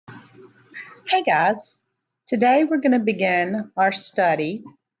Hey guys, today we're going to begin our study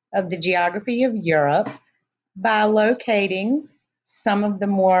of the geography of Europe by locating some of the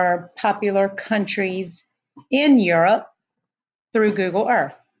more popular countries in Europe through Google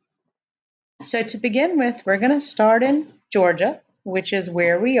Earth. So to begin with, we're going to start in Georgia, which is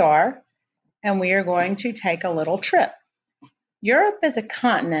where we are, and we are going to take a little trip. Europe is a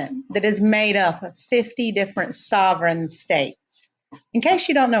continent that is made up of 50 different sovereign states. In case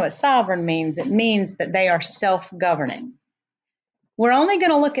you don't know what sovereign means, it means that they are self-governing. We're only going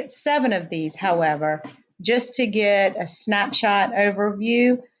to look at 7 of these, however, just to get a snapshot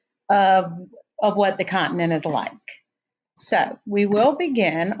overview of what the continent is like. So we will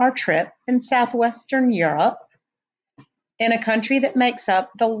begin our trip in southwestern Europe in a country that makes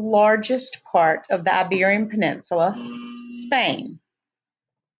up the largest part of the Iberian Peninsula, Spain.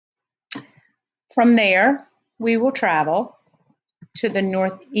 From there, we will travel to the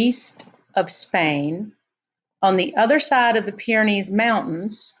northeast of Spain, on the other side of the Pyrenees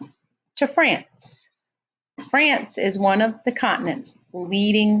Mountains, to France. France is one of the continent's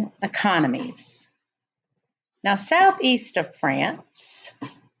leading economies. Now, southeast of France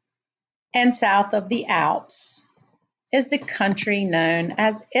and south of the Alps is the country known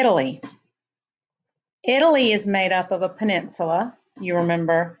as Italy. Italy is made up of a peninsula. You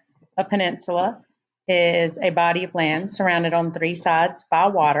remember a peninsula is a body of land surrounded on 3 sides by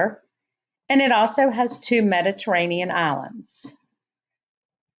water, and it also has 2 Mediterranean islands.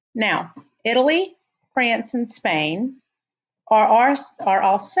 Now, Italy, France, and Spain are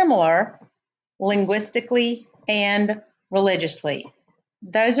all similar linguistically and religiously.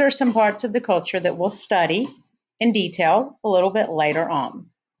 Those are some parts of the culture that we'll study in detail a little bit later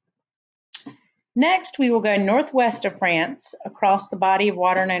on. Next, we will go northwest of France across the body of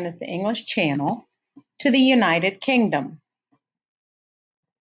water known as the English Channel to the United Kingdom.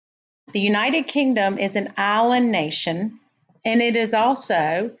 The United Kingdom is an island nation, and it is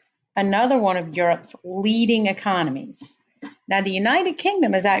also another one of Europe's leading economies. Now, the United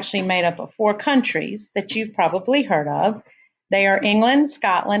Kingdom is actually made up of 4 countries that you've probably heard of. They are England,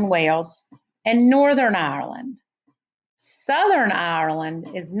 Scotland, Wales, and Northern Ireland. Southern Ireland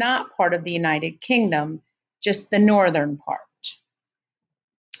is not part of the United Kingdom, just the northern part.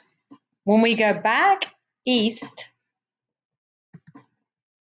 When we go back east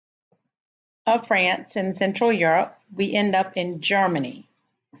of France in Central Europe, we end up in Germany.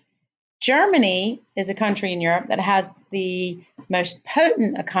 Germany is a country in Europe that has the most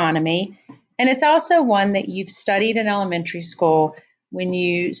potent economy, and it's also one that you've studied in elementary school when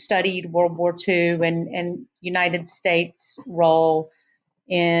you studied World War II and United States' role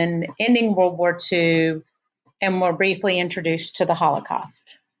in ending World War II, and were briefly introduced to the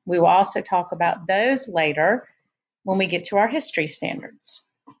Holocaust. We will also talk about those later when we get to our history standards.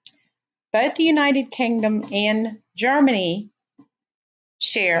 Both the United Kingdom and Germany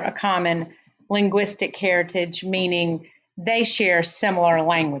share a common linguistic heritage, meaning they share similar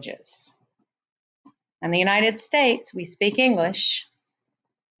languages. In the United States, we speak English,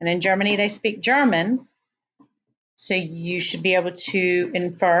 and in Germany, they speak German. So you should be able to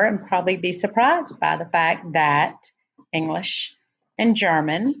infer and probably be surprised by the fact that English and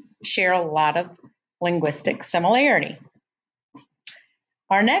German share a lot of linguistic similarity.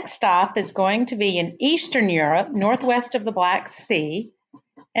 Our next stop is going to be in Eastern Europe, northwest of the Black Sea,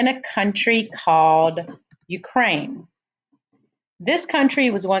 in a country called Ukraine. This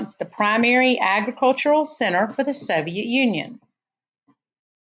country was once the primary agricultural center for the Soviet Union.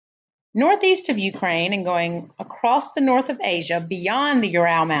 Northeast of Ukraine and going across the north of Asia beyond the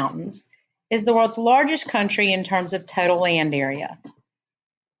Ural Mountains is the world's largest country in terms of total land area.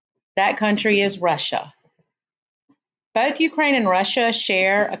 That country is Russia. Both Ukraine and Russia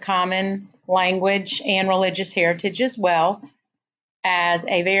share a common language and religious heritage, as well as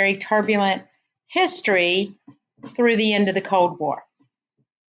a very turbulent history through the end of the Cold War.